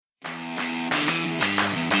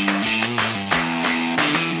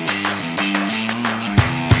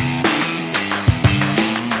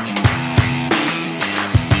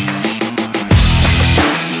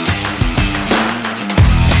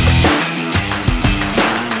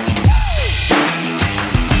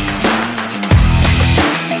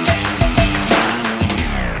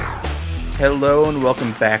Hello and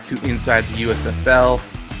welcome back to Inside the USFL,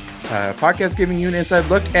 podcast giving you an inside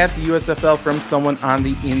look at the USFL from someone on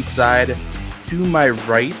the inside. To my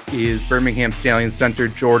right is Birmingham Stallions center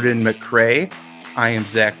Jordan McCray. I am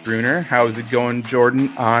Zach Brunner. How is it going,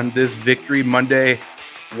 Jordan, on this Victory Monday?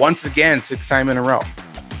 Once again, 6th time in a row.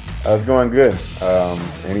 It's going good.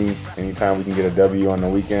 Anytime we can get a W on the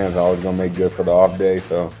weekends, always going to make good for the off day.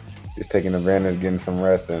 So just taking advantage, getting some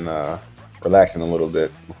rest, and relaxing a little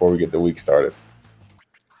bit before we get the week started.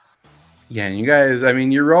 Yeah, and you guys,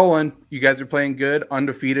 you're rolling. You guys are playing good,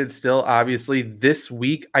 undefeated still, obviously. This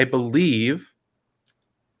week, I believe,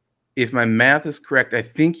 if my math is correct, I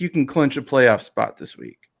think you can clinch a playoff spot this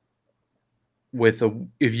week.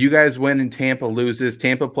 If you guys win and Tampa loses,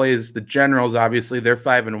 Tampa plays the Generals, obviously. They're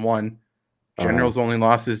 5-1. Generals only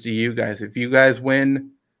losses to you guys. If you guys win,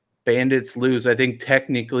 Bandits lose, I think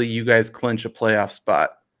technically you guys clinch a playoff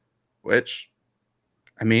spot. Which,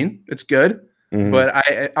 it's good, but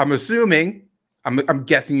I'm assuming, I'm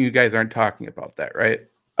guessing you guys aren't talking about that, right?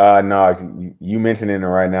 No, you mentioning it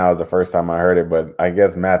right now is the first time I heard it, but I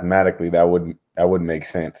guess mathematically that wouldn't make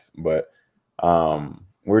sense. But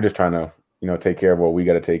we're just trying to, take care of what we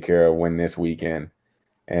got to take care of, win this weekend,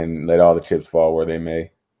 and let all the chips fall where they may.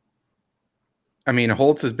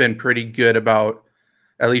 Holtz has been pretty good about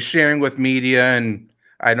at least sharing with media, and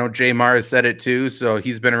I know Jay Marr has said it too, so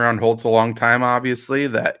he's been around Holtz a long time, obviously,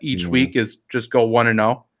 that each week is just go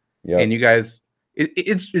 1-0. Yep. And you guys,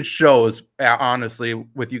 it shows, honestly,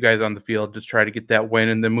 with you guys on the field, just try to get that win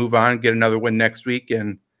and then move on, get another win next week.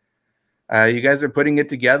 And you guys are putting it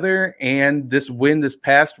together. And this win this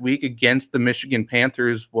past week against the Michigan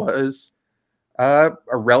Panthers was a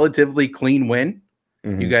relatively clean win.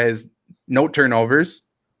 You guys, no turnovers,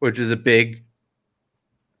 which is a big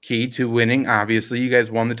key to winning. Obviously, you guys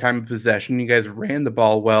won the time of possession. You guys ran the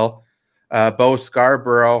ball well. Bo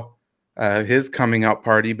Scarborough, his coming out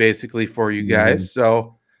party basically for you guys.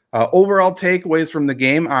 So overall takeaways from the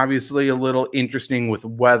game, obviously a little interesting with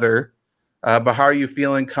weather. But how are you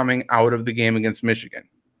feeling coming out of the game against Michigan?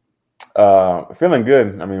 Feeling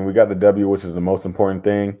good. We got the W, which is the most important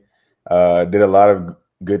thing. Did a lot of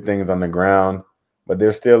good things on the ground. But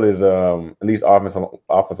there still is, at least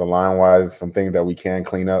offensive line-wise, some things that we can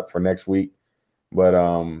clean up for next week. But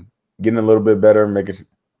getting a little bit better,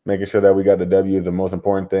 making sure that we got the W is the most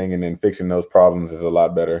important thing, and then fixing those problems is a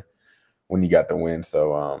lot better when you got the win.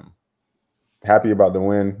 So happy about the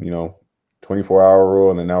win, 24-hour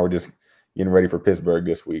rule, and then now we're just getting ready for Pittsburgh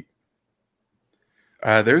this week.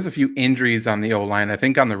 There's a few injuries on the O-line, I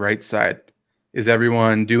think on the right side. Is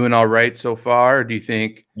everyone doing all right so far? Or do you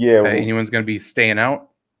think anyone's going to be staying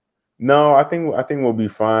out? No, I think we'll be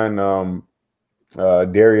fine.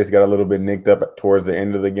 Darius got a little bit nicked up towards the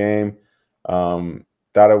end of the game.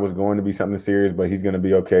 Thought it was going to be something serious, but he's going to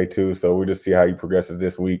be okay too. So we'll just see how he progresses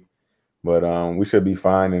this week. But we should be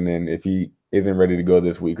fine. And then if he isn't ready to go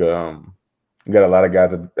this week, we got a lot of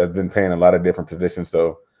guys that's been playing a lot of different positions,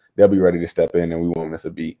 so they'll be ready to step in, and we won't miss a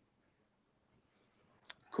beat.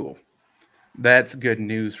 Cool. That's good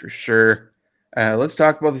news for sure. Let's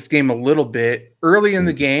talk about this game a little bit. Early in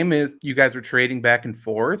the game, you guys were trading back and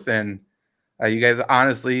forth, and you guys,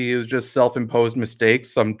 honestly, it was just self-imposed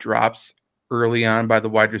mistakes, some drops early on by the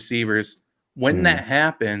wide receivers. When that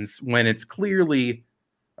happens, when it's clearly,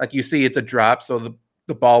 like you see, it's a drop, so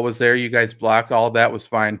the ball was there, you guys blocked, all that was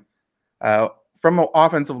fine. From an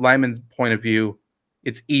offensive lineman's point of view,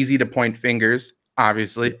 it's easy to point fingers,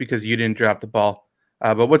 obviously, because you didn't drop the ball.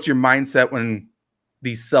 But what's your mindset when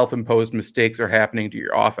these self-imposed mistakes are happening to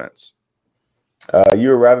your offense? You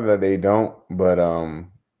would rather that they don't, but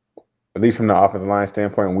at least from the offensive line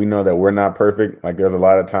standpoint, we know that we're not perfect. Like there's a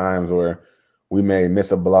lot of times where we may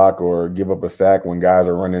miss a block or give up a sack when guys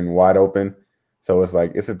are running wide open. So it's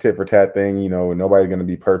like it's a tit for tat thing. Nobody's going to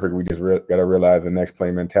be perfect. We just got to realize the next play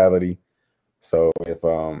mentality. So if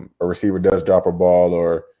a receiver does drop a ball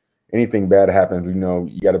or anything bad happens,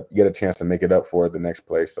 you got to get a chance to make it up for it the next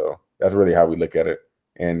play. So that's really how we look at it.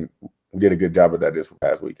 And we did a good job of that this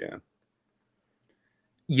past weekend.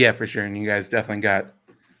 Yeah, for sure. And you guys definitely got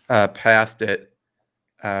past it.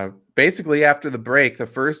 Basically, after the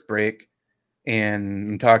first break,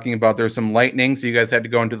 and I'm talking about there's some lightning, so you guys had to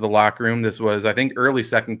go into the locker room. This was, I think, early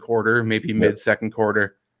second quarter, maybe mid-second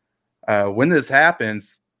quarter. When this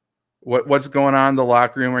happens, what's going on in the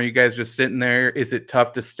locker room? Are you guys just sitting there? Is it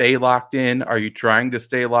tough to stay locked in? Are you trying to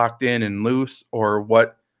stay locked in and loose? Or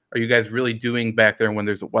what are you guys really doing back there when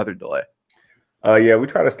there's a weather delay? Yeah, we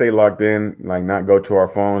try to stay locked in, like not go to our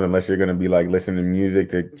phones unless you're going to be like listening to music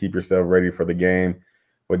to keep yourself ready for the game.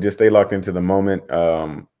 But just stay locked into the moment,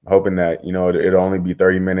 hoping that, it'll only be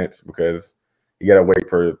 30 minutes because you got to wait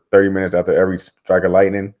for 30 minutes after every strike of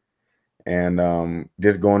lightning, and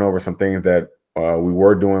just going over some things that we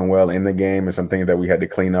were doing well in the game and some things that we had to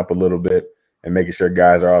clean up a little bit, and making sure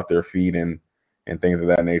guys are off their feet and things of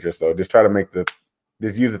that nature. So just try to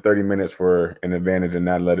just use the 30 minutes for an advantage and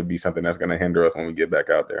not let it be something that's going to hinder us when we get back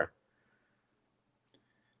out there.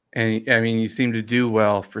 And I mean, you seem to do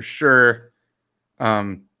well for sure.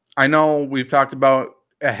 I know we've talked about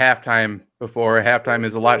a halftime before. A halftime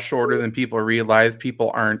is a lot shorter than people realize.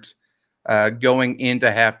 People aren't going into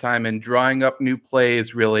halftime and drawing up new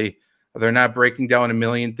plays, really. They're not breaking down a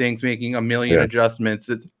million things, making a million adjustments.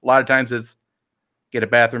 It's a lot of times it's get a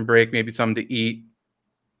bathroom break, maybe something to eat,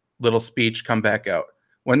 little speech, come back out.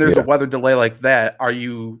 When there's a weather delay like that, are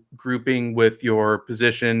you grouping with your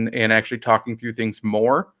position and actually talking through things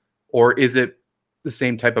more? Or is it the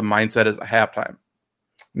same type of mindset as a halftime?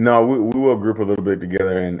 No, we will group a little bit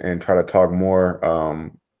together and try to talk more,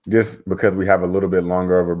 just because we have a little bit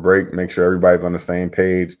longer of a break, make sure everybody's on the same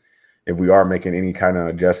page. If we are making any kind of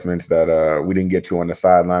adjustments that we didn't get to on the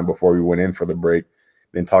sideline before we went in for the break,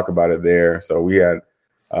 then talk about it there. So we had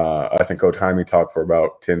us and Coach Jaime talk for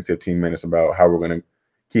about 10, 15 minutes about how we're going to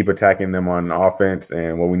keep attacking them on offense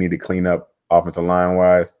and what we need to clean up offensive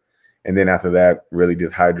line-wise. And then after that, really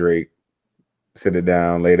just hydrate, sit it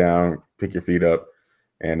down, lay down, pick your feet up,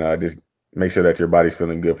 and just make sure that your body's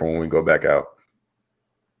feeling good for when we go back out.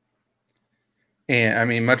 And I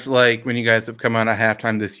mean, much like when you guys have come out of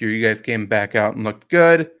halftime this year, you guys came back out and looked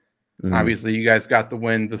good. Mm-hmm. Obviously, you guys got the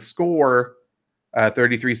win. The score,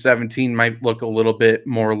 33-17, might look a little bit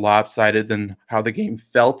more lopsided than how the game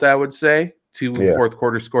felt, I would say. Two fourth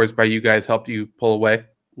quarter scores by you guys helped you pull away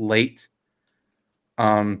late.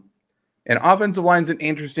 And offensive line's an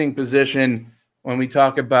interesting position when we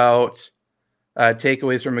talk about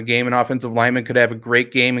takeaways from a game. An offensive lineman could have a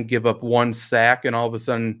great game and give up one sack, and all of a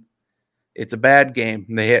sudden it's a bad game.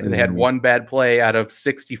 They had one bad play out of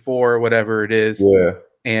 64 or whatever it is,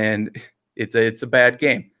 and it's a bad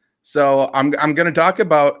game. So I'm going to talk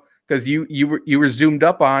about, because you were zoomed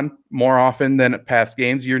up on more often than at past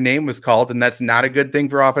games. Your name was called, and that's not a good thing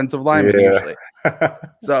for offensive linemen usually.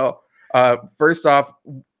 So first off,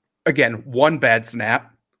 again, one bad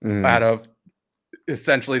snap out of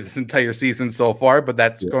essentially this entire season so far, but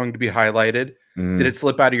that's going to be highlighted. Did it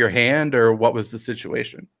slip out of your hand, or what was the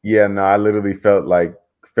situation? Yeah, no, I literally felt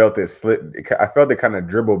it slip. I felt it kind of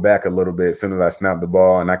dribble back a little bit as soon as I snapped the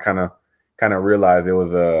ball, and I kind of realized it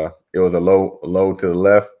was a low to the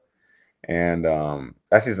left, and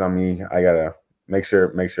that's just on me. I gotta make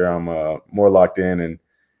sure I'm more locked in, and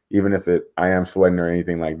even if I am sweating or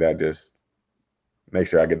anything like that, just make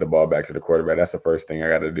sure I get the ball back to the quarterback. That's the first thing I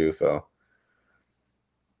got to do. So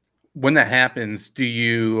when that happens, do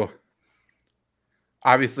you?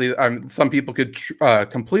 Obviously, some people could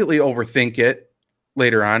completely overthink it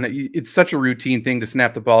later on. It's such a routine thing to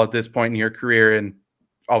snap the ball at this point in your career, and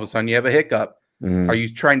all of a sudden you have a hiccup. Are you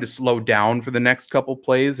trying to slow down for the next couple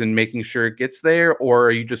plays and making sure it gets there, or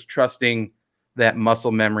are you just trusting that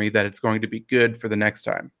muscle memory that it's going to be good for the next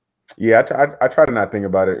time? Yeah, I try to not think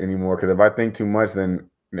about it anymore, because if I think too much, then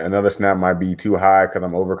another snap might be too high because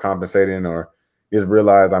I'm overcompensating, or just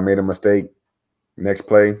realize I made a mistake. Next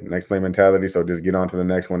play mentality. So just get on to the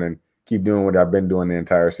next one and keep doing what I've been doing the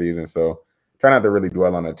entire season. So try not to really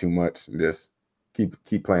dwell on it too much. And just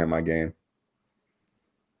keep playing my game.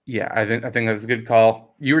 Yeah, I think that's a good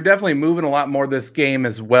call. You were definitely moving a lot more this game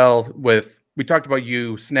as well. We talked about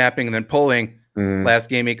you snapping and then pulling last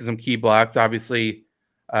game, making some key blocks. Obviously,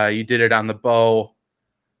 you did it on the bow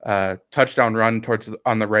touchdown run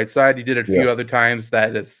on the right side. You did it a few other times.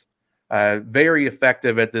 That is very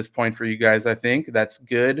effective at this point for you guys. I think that's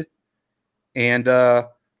good. And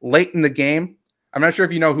late in the game, I'm not sure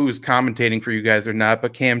if you know who was commentating for you guys or not,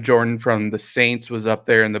 but Cam Jordan from the Saints was up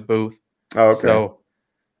there in the booth. Oh, okay. So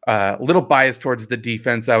a little biased towards the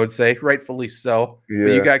defense, I would say, rightfully so. Yeah.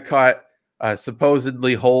 But you got caught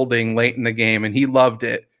supposedly holding late in the game, and he loved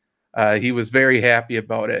it. He was very happy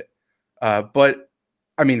about it. But,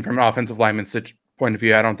 I mean, from an offensive lineman's point of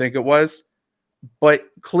view, I don't think it was. But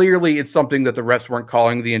clearly it's something that the refs weren't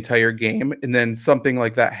calling the entire game, and then something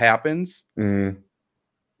like that happens.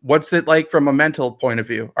 What's it like from a mental point of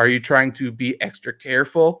view? Are you trying to be extra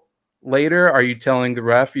careful later? Are you telling the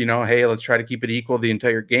ref, hey, let's try to keep it equal the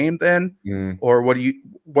entire game then? Or what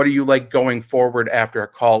do you like going forward after a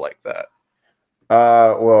call like that?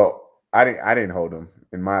 Well, I didn't hold them,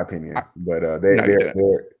 in my opinion, but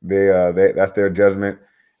they that's their judgment.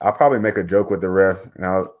 I'll probably make a joke with the ref,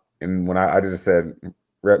 and when I just said,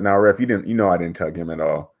 ref, you didn't, I didn't tug him at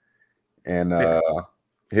all, and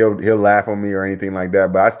he'll laugh on me or anything like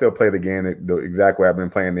that. But I still play the game the exact way I've been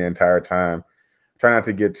playing the entire time. try not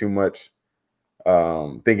to get too much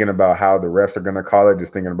thinking about how the refs are going to call it,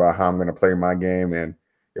 just thinking about how I'm going to play my game. And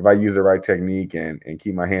if I use the right technique and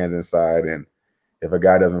keep my hands inside, and if a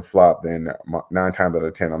guy doesn't flop, then 9 times out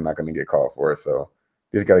of 10, I'm not going to get called for it. So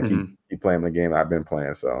just got to keep playing the game I've been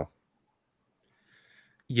playing. So,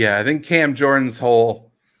 yeah, I think Cam Jordan's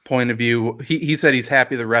whole point of view, he said he's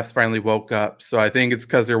happy the refs finally woke up. So I think it's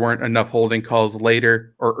because there weren't enough holding calls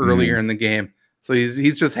later or earlier in the game. So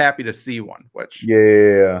he's just happy to see one, which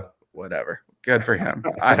whatever. Good for him.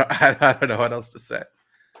 I don't know what else to say.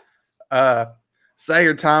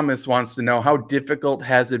 Sire Thomas wants to know, how difficult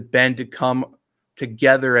has it been to come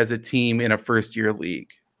together as a team in a first-year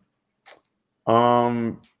league?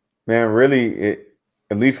 Man, really,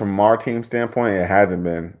 at least from our team standpoint, it hasn't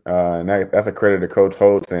been. And that's a credit to Coach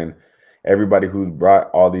Holtz and everybody who's brought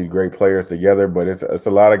all these great players together. But it's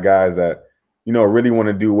a lot of guys that, really want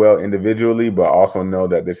to do well individually, but also know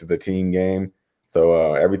that this is a team game.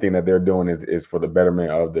 So everything that they're doing is for the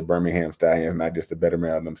betterment of the Birmingham Stallions, not just the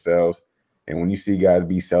betterment of themselves. And when you see guys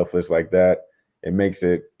be selfless like that, it makes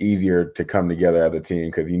it easier to come together as a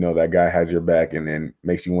team because that guy has your back and then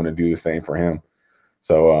makes you want to do the same for him.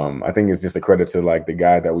 So I think it's just a credit to like the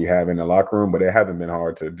guys that we have in the locker room, but it hasn't been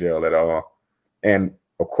hard to gel at all. And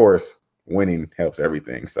of course, winning helps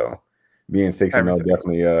everything. So being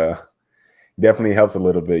 6-0 definitely helps a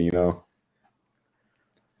little bit,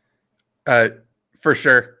 For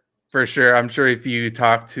sure. I'm sure if you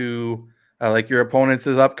talk to like your opponents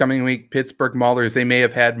this upcoming week, Pittsburgh Maulers, they may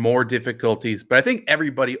have had more difficulties, but I think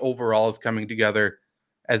everybody overall is coming together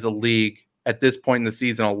as a league at this point in the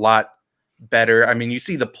season a lot better. I mean, you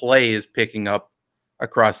see the play is picking up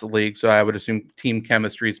across the league, so I would assume team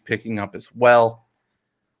chemistry is picking up as well.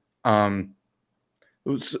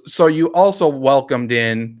 So you also welcomed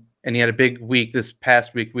in, and he had a big week this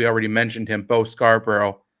past week. We already mentioned him, Bo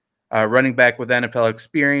Scarborough, running back with NFL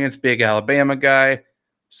experience, big Alabama guy.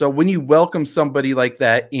 So when you welcome somebody like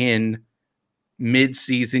that in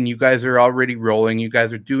mid-season, you guys are already rolling, you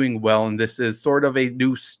guys are doing well, and this is sort of a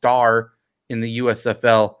new star in the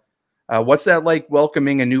USFL. What's that like,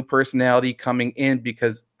 welcoming a new personality coming in?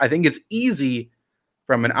 Because I think it's easy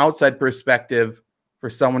from an outside perspective for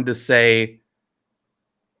someone to say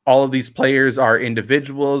all of these players are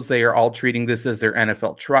individuals. They are all treating this as their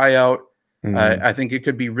NFL tryout. I think it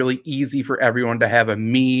could be really easy for everyone to have a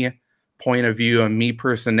me point of view, a me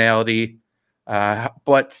personality.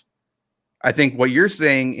 But I think what you're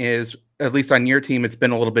saying is, at least on your team, it's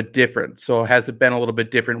been a little bit different. So has it been a little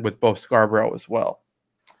bit different with Bo Scarborough as well?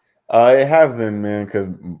 It has been, man, because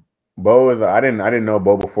Bo is. I didn't know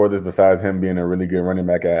Bo before this, besides him being a really good running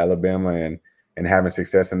back at Alabama and having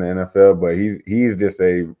success in the NFL. But he's just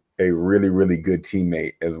a really, really good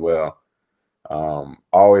teammate as well.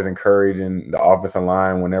 Always encouraging the offensive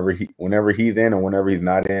line whenever he's in and whenever he's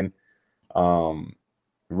not in.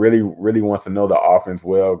 Really, really wants to know the offense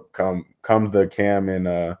well. Comes to Cam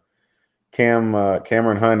and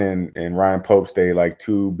Cameron Hunt and Ryan Pope stay like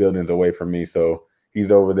 2 buildings away from me, so he's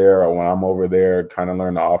over there when I'm over there trying to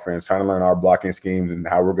learn the offense, trying to learn our blocking schemes and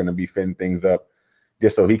how we're going to be fitting things up,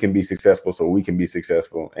 just so he can be successful, so we can be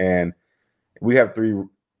successful. And we have 3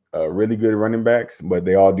 really good running backs, but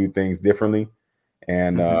they all do things differently.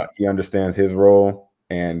 And he understands his role,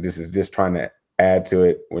 and this is just trying to add to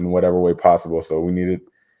it in whatever way possible. So we needed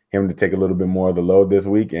him to take a little bit more of the load this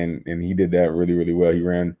week, and he did that really, really well. He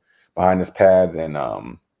ran behind his pads, and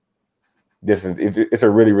it's a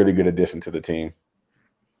really, really good addition to the team.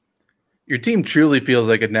 Your team truly feels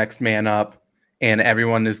like a next man up, and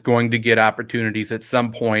everyone is going to get opportunities at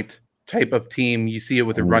some point type of team. You see it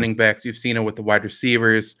with the running backs. You've seen it with the wide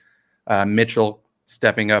receivers. Mitchell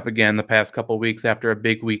stepping up again the past couple of weeks after a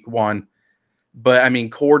big week 1. But, I mean,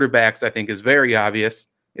 quarterbacks, I think, is very obvious.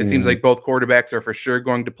 It seems like both quarterbacks are for sure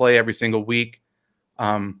going to play every single week.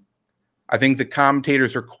 I think the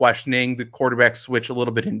commentators are questioning the quarterback switch a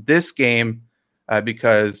little bit in this game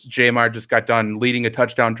because Jamar just got done leading a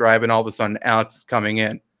touchdown drive, and all of a sudden Alex is coming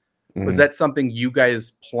in. Was that something you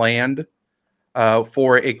guys planned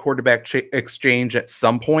for a quarterback exchange at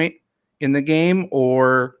some point in the game,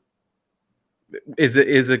 or is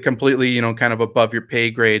it completely, kind of above your pay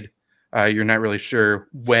grade? You're not really sure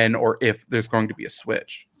when or if there's going to be a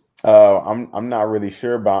switch. I'm not really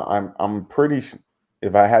sure, but I'm pretty.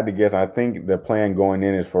 If I had to guess, I think the plan going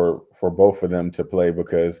in is for both of them to play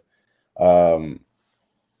because they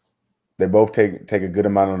both take a good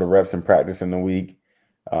amount of the reps in practice in the week.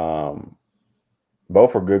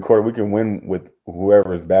 Both are good quarter. We can win with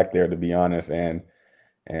whoever is back there, to be honest, and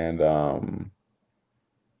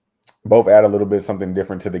both add a little bit something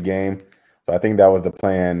different to the game. So I think that was the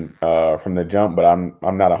plan from the jump, but I'm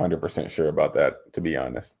not 100% sure about that, to be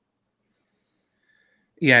honest.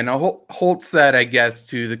 Yeah, and Holt said, I guess,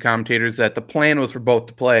 to the commentators that the plan was for both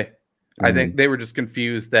to play. Mm-hmm. I think they were just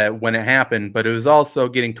confused that when it happened, but it was also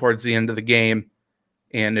getting towards the end of the game.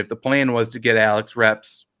 And if the plan was to get Alex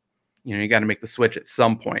reps, you got to make the switch at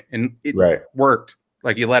some point. And it worked.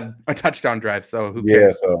 Like, you led a touchdown drive, so who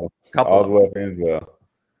cares? Yeah, so all's well ends well.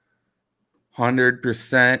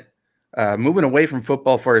 100%. Moving away from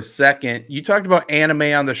football for a second, you talked about anime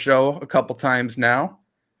on the show a couple times now.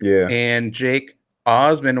 Yeah. And Jake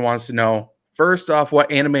Osmond wants to know, first off,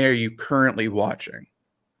 what anime are you currently watching?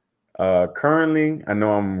 Currently, I know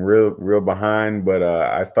I'm real behind, but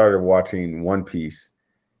I started watching One Piece.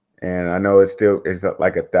 And I know it's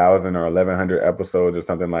like 1,000 or 1,100 episodes or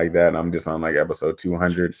something like that. And I'm just on like episode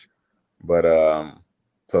 200. But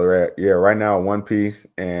right now One Piece,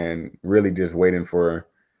 and really just waiting for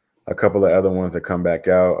a couple of other ones to come back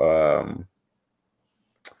out.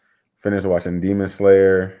 Finished watching Demon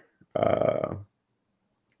Slayer,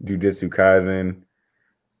 Jujutsu Kaisen.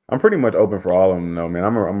 I'm pretty much open for all of them, though, man.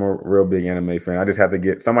 I'm a real big anime fan. I just have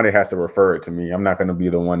to somebody has to refer it to me. I'm not going to be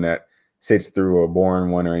the one that sits through a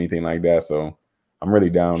boring one or anything like that. So I'm really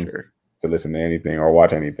down to listen to anything or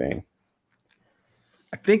watch anything.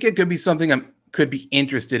 I think it could be something I could be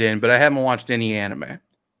interested in, but I haven't watched any anime.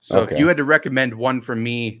 So if you had to recommend one for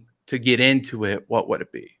me to get into it, what would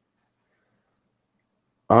it be?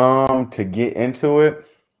 To get into it,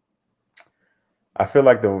 I feel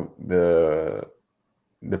like the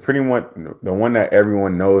one that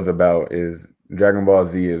everyone knows about is Dragon Ball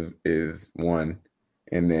Z is one,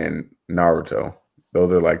 and then Naruto.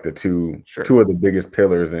 Those are like the two of the biggest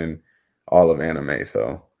pillars in all of anime.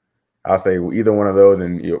 So I'll say either one of those,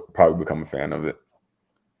 and you'll probably become a fan of it.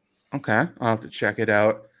 Okay, I'll have to check it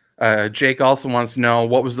out. Jake also wants to know,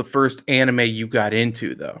 what was the first anime you got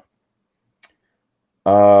into, though?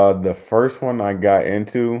 The first one I got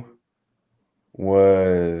into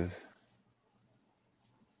was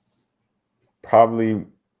probably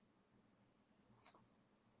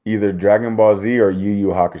either Dragon Ball Z or Yu Yu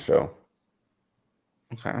Hakusho.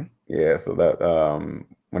 Okay. Yeah, so that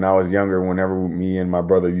when I was younger, whenever me and my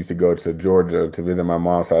brother used to go to Georgia to visit my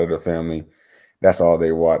mom's side of the family, that's all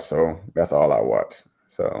they watched. So that's all I watched.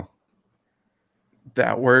 So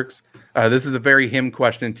that works. This is a very him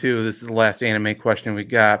question too. This is the last anime question we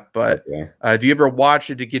got. But do you ever watch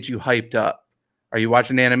it to get you hyped up? Are you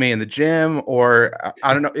watching anime in the gym, or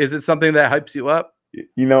I don't know? Is it something that hypes you up?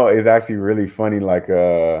 It's actually really funny. Like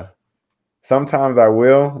sometimes I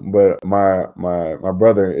will, but my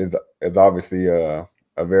brother is obviously a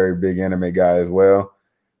very big anime guy as well.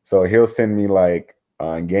 So he'll send me like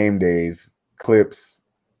on game days clips,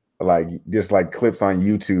 like just like clips on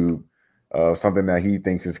YouTube of something that he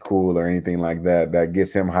thinks is cool or anything like that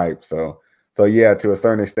gets him hyped. So yeah, to a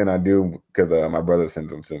certain extent I do, because my brother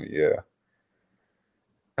sends them to me. Yeah.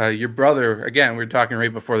 Your brother, again, we were talking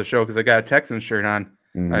right before the show because I got a Texans shirt on.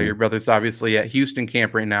 Mm-hmm. Your brother's obviously at Houston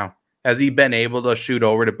camp right now. Has he been able to shoot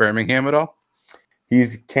over to Birmingham at all?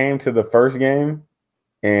 He's came to the first game,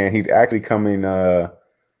 and he's actually coming.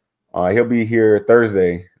 He'll be here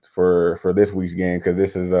Thursday for this week's game, because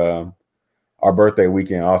this is our birthday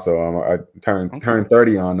weekend. Also, I turn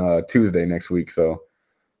 30 on Tuesday next week. So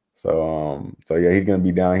yeah, he's gonna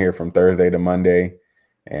be down here from Thursday to Monday,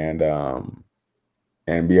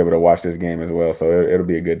 and be able to watch this game as well. So it'll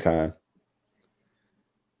be a good time.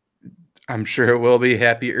 I'm sure it will be.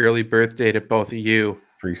 Happy early birthday to both of you.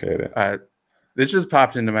 Appreciate it. This just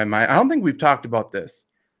popped into my mind. I don't think we've talked about this.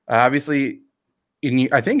 Obviously,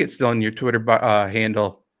 I think it's still in your Twitter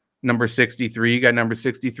handle, number 63. You got number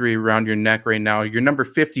 63 around your neck right now. You're number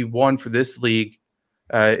 51 for this league.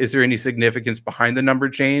 Is there any significance behind the number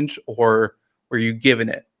change, or were you given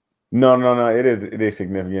it? No. It is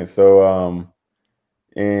significant. So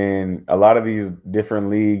in a lot of these different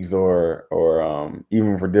leagues, or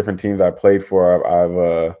even for different teams I played for,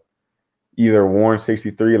 I've either worn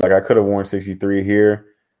 63. Like I could have worn 63 here,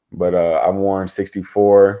 but I've worn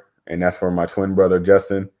 64, and that's for my twin brother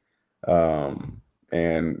Justin. And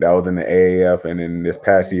that was in the AAF, and then this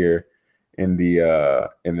past year in the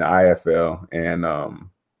IFL. And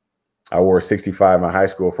I wore 65 in high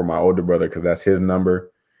school for my older brother, because that's his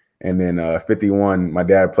number. And then 51, my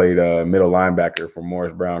dad played middle linebacker for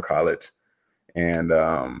Morris Brown College. And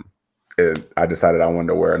I decided I wanted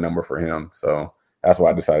to wear a number for him. So that's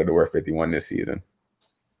why I decided to wear 51 this season.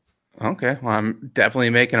 Okay. Well, I'm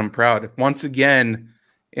definitely making him proud. Once again,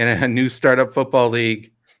 in a new startup football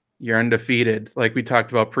league, you're undefeated, like we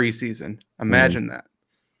talked about preseason. Imagine that.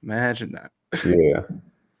 Imagine that.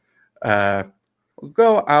 Yeah. We'll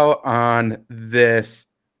go out on this.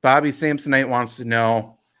 Bobby Samsonite wants to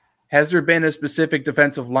know, has there been a specific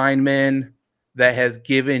defensive lineman that has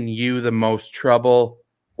given you the most trouble,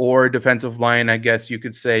 or defensive line, I guess you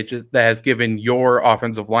could say, just that has given your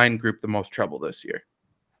offensive line group the most trouble this year?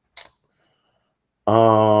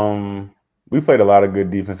 We played a lot of good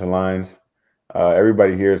defensive lines.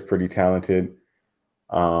 Everybody here is pretty talented.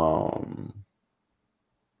 Not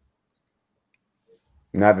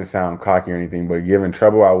to sound cocky or anything, but giving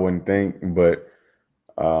trouble, I wouldn't think. But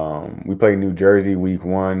we played New Jersey week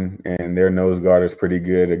 1, and their nose guard is pretty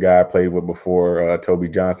good. A guy I played with before, Toby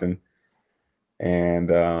Johnson.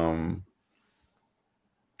 And I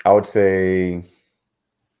would say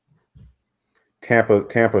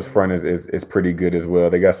Tampa's front is pretty good as well.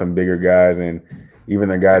 They got some bigger guys, and even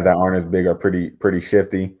the guys that aren't as big are pretty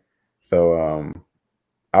shifty. So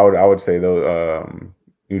I would say those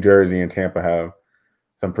New Jersey and Tampa have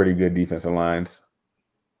some pretty good defensive lines.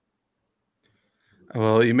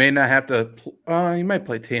 Well, you may not have to. You might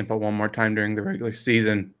play Tampa one more time during the regular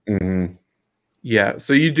season. Mm-hmm. Yeah,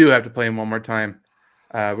 so you do have to play them one more time.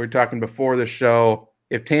 We were talking before the show.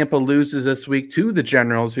 If Tampa loses this week to the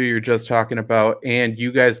Generals, who you're just talking about, and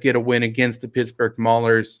you guys get a win against the Pittsburgh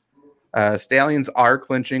Maulers, Stallions are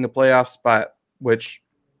clinching a playoff spot, which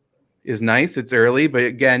is nice. It's early, but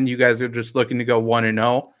again, you guys are just looking to go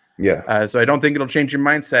 1-0. Yeah. So I don't think it'll change your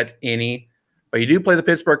mindset any. But you do play the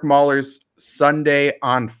Pittsburgh Maulers Sunday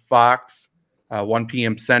on Fox, 1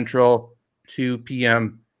 p.m. Central, 2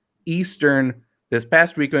 p.m. Eastern. This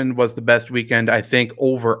past weekend was the best weekend, I think,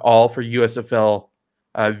 overall for USFL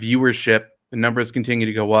viewership. The numbers continue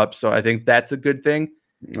to go up, so I think that's a good thing.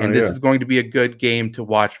 And this is going to be a good game to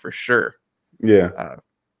watch for sure. Yeah.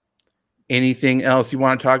 Anything else you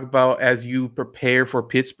want to talk about as you prepare for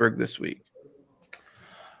Pittsburgh this week?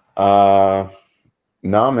 No,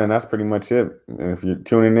 man, that's pretty much it. And if you're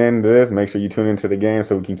tuning in to this, make sure you tune into the game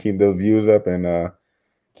so we can keep those views up and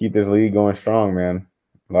keep this league going strong, man.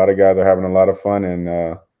 A lot of guys are having a lot of fun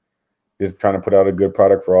and just trying to put out a good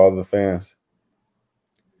product for all the fans.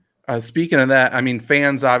 Speaking of that, I mean,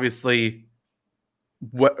 fans obviously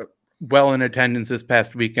well in attendance this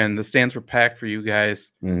past weekend. The stands were packed for you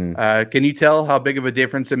guys. Mm-hmm. Can you tell how big of a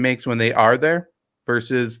difference it makes when they are there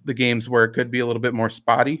versus the games where it could be a little bit more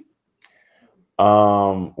spotty?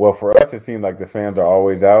 Well, for us, it seems like the fans are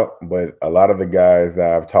always out, but a lot of the guys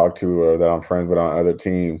that I've talked to or that I'm friends with on other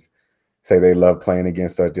teams say they love playing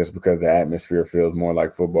against us just because the atmosphere feels more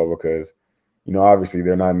like football because, you know, obviously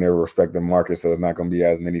they're not in their respective market, so it's not going to be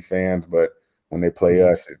as many fans, but when they play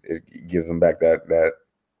us, it gives them back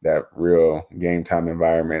that real game time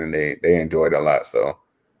environment, and they enjoy it a lot. So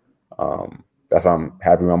that's why I'm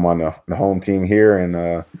happy I'm on the home team here,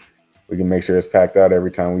 and we can make sure it's packed out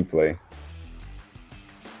every time we play.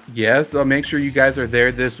 Yeah, so make sure you guys are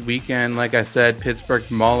there this weekend. Like I said, Pittsburgh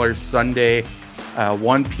Maulers Sunday,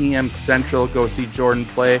 1 p.m. Central. Go see Jordan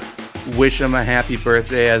play. Wish them a happy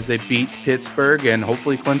birthday as they beat Pittsburgh and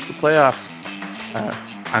hopefully clinch the playoffs.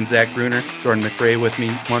 I'm Zach Brunner, Jordan McCray with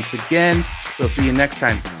me once again. We'll see you next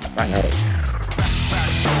time. Bye.